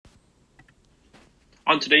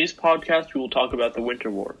On today's podcast, we will talk about the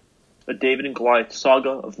Winter War, a David and Goliath saga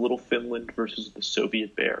of Little Finland versus the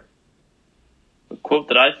Soviet bear. A quote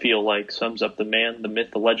that I feel like sums up the man, the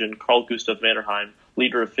myth, the legend, Carl Gustaf Mannerheim,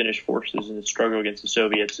 leader of Finnish forces in the struggle against the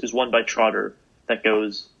Soviets, is one by Trotter that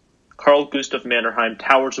goes, Carl Gustaf Mannerheim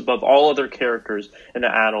towers above all other characters in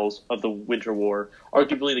the annals of the Winter War,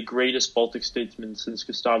 arguably the greatest Baltic statesman since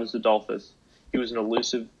Gustavus Adolphus. He was an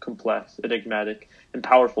elusive, complex, enigmatic, and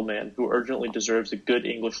powerful man who urgently deserves a good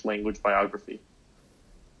English language biography.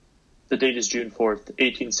 The date is June 4th,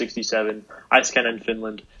 1867, Iiskanen,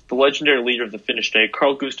 Finland. The legendary leader of the Finnish day,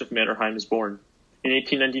 Carl Gustaf Mannerheim, is born. In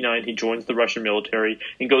 1899, he joins the Russian military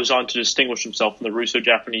and goes on to distinguish himself in the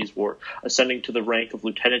Russo-Japanese War, ascending to the rank of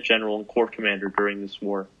lieutenant general and corps commander during this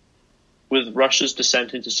war. With Russia's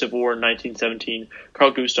descent into civil war in 1917,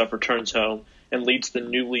 Carl Gustaf returns home and leads the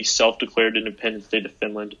newly self-declared independent state of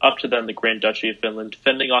Finland, up to then the Grand Duchy of Finland,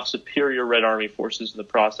 fending off superior Red Army forces in the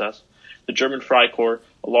process. The German Freikorps,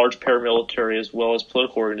 a large paramilitary as well as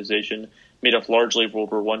political organization made up largely of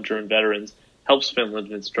World War I German veterans, helps Finland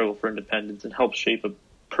in its struggle for independence and helps shape a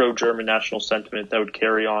pro-German national sentiment that would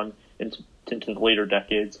carry on into the later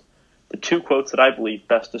decades. The two quotes that I believe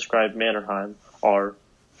best describe Mannerheim are,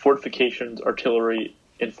 "Fortifications, artillery,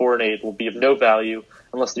 and foreign aid will be of no value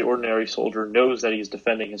unless the ordinary soldier knows that he is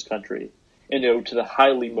defending his country," and ode to the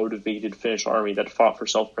highly motivated Finnish army that fought for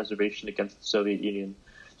self-preservation against the Soviet Union.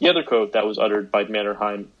 The other quote that was uttered by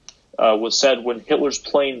Mannerheim was said when Hitler's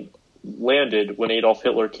plane landed when Adolf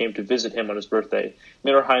Hitler came to visit him on his birthday.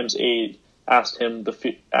 Mannerheim's aide asked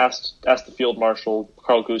the field marshal,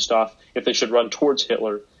 Carl Gustaf, if they should run towards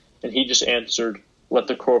Hitler, and he just answered, "Let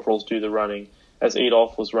the corporals do the running," as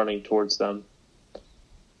Adolf was running towards them.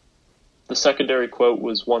 The secondary quote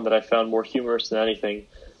was one that I found more humorous than anything,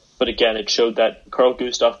 but again, it showed that Carl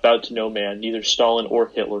Gustaf bowed to no man, neither Stalin or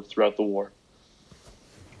Hitler, throughout the war.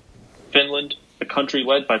 Finland, a country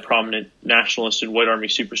led by prominent nationalist and White Army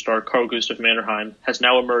superstar Carl Gustaf Mannerheim, has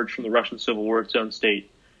now emerged from the Russian Civil War its own state.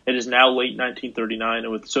 It is now late 1939,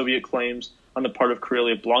 and with Soviet claims on the part of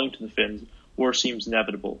Karelia belonging to the Finns, war seems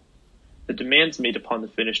inevitable. The demands made upon the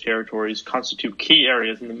Finnish territories constitute key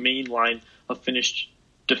areas in the main line of Finnish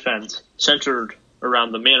defense, centered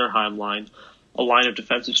around the Mannerheim Line, a line of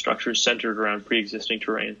defensive structures centered around pre-existing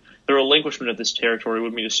terrain. The relinquishment of this territory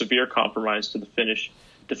would mean a severe compromise to the Finnish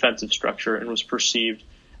defensive structure and was perceived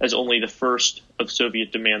as only the first of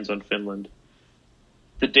Soviet demands on Finland.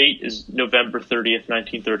 The date is November 30th,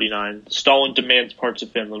 1939. Stalin demands parts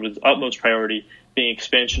of Finland with utmost priority being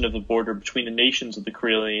expansion of the border between the nations of the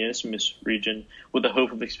Karelian Isthmus region, with the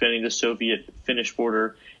hope of expanding the Soviet-Finnish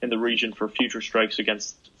border in the region for future strikes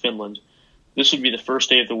against Finland. This would be the first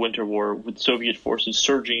day of the Winter War, with Soviet forces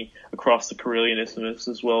surging across the Karelian Isthmus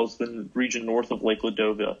as well as the region north of Lake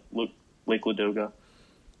Ladoga.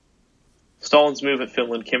 Stalin's move at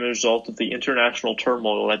Finland came as a result of the international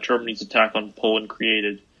turmoil that Germany's attack on Poland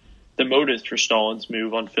created. The motive for Stalin's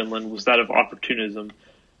move on Finland was that of opportunism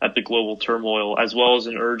at the global turmoil, as well as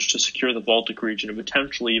an urge to secure the Baltic region and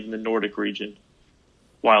potentially even the Nordic region,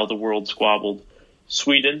 while the world squabbled.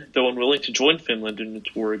 Sweden, though unwilling to join Finland in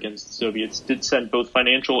its war against the Soviets, did send both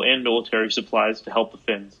financial and military supplies to help the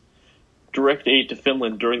Finns. Direct aid to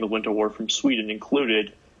Finland during the Winter War from Sweden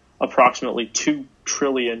included approximately 2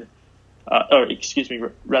 billion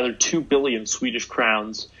Swedish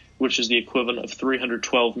crowns, which is the equivalent of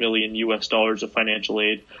 $312 million US of financial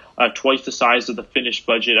aid, twice the size of the Finnish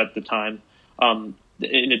budget at the time. In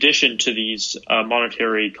addition to these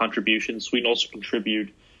monetary contributions, Sweden also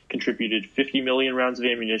contributed 50 million rounds of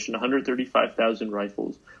ammunition, 135,000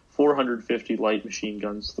 rifles, 450 light machine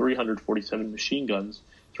guns, 347 machine guns,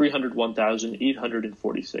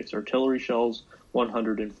 301,846 artillery shells,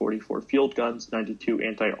 144 field guns, 92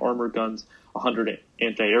 anti-armor guns, 100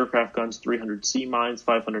 anti-aircraft guns, 300 sea mines,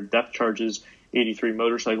 500 depth charges, 83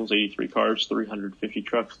 motorcycles, 83 cars, 350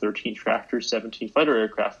 trucks, 13 tractors, 17 fighter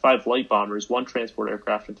aircraft, 5 light bombers, 1 transport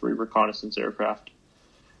aircraft, and 3 reconnaissance aircraft.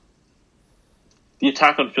 The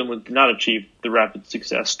attack on Finland did not achieve the rapid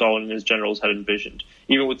success Stalin and his generals had envisioned.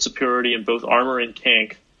 Even with superiority in both armor and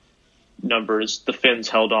tank numbers, the Finns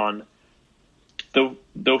held on.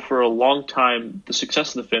 Though for a long time the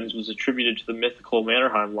success of the Finns was attributed to the mythical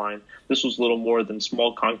Mannerheim Line, this was little more than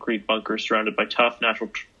small concrete bunkers surrounded by tough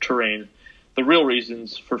natural terrain. The real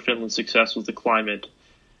reasons for Finland's success was the climate.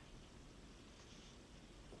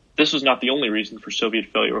 This was not the only reason for Soviet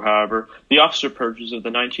failure, however. The officer purges of the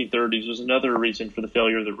 1930s was another reason for the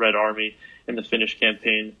failure of the Red Army in the Finnish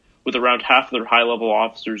campaign, with around half of their high-level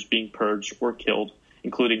officers being purged or killed,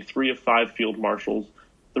 including 3 of 5 field marshals.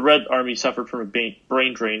 The Red Army suffered from a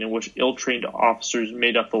brain drain in which ill-trained officers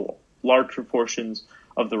made up the large proportions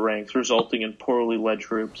of the ranks, resulting in poorly led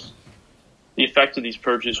troops. The effect of these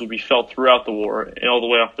purges would be felt throughout the war, and all the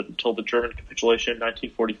way up until the German capitulation in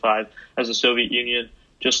 1945, as the Soviet Union,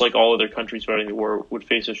 just like all other countries fighting the war, would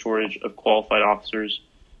face a shortage of qualified officers.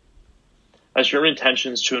 As German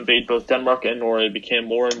intentions to invade both Denmark and Norway became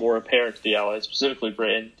more and more apparent to the Allies, specifically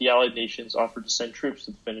Britain, the Allied nations offered to send troops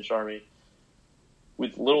to the Finnish army.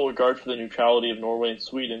 With little regard for the neutrality of Norway and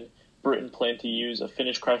Sweden, Britain planned to use a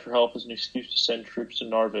Finnish cry for help as an excuse to send troops to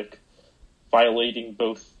Narvik, violating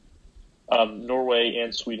both Norway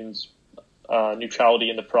and Sweden's neutrality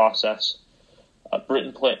in the process.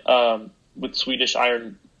 Britain with Swedish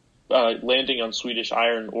landing on Swedish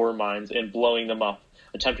iron ore mines and blowing them up,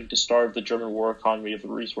 attempting to starve the German war economy of the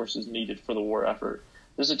resources needed for the war effort.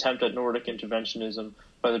 This attempt at Nordic interventionism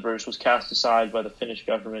by the British was cast aside by the Finnish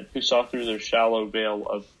government, who saw through their shallow veil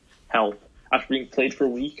of help. After being played for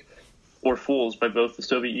weak or fools by both the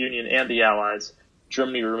Soviet Union and the Allies,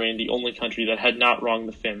 Germany remained the only country that had not wronged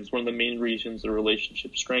the Finns, one of the main reasons the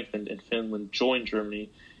relationship strengthened and Finland joined Germany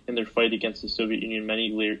in their fight against the Soviet Union many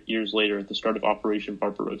years later at the start of Operation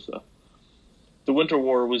Barbarossa. The Winter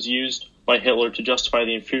War was used by Hitler to justify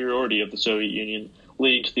the inferiority of the Soviet Union,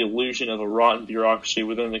 leading to the illusion of a rotten bureaucracy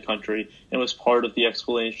within the country, and was part of the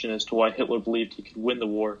explanation as to why Hitler believed he could win the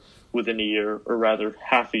war within a year, or rather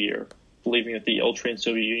half a year, believing that the ill-trained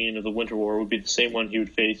Soviet Union of the Winter War would be the same one he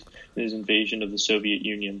would face in his invasion of the Soviet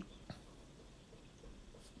Union.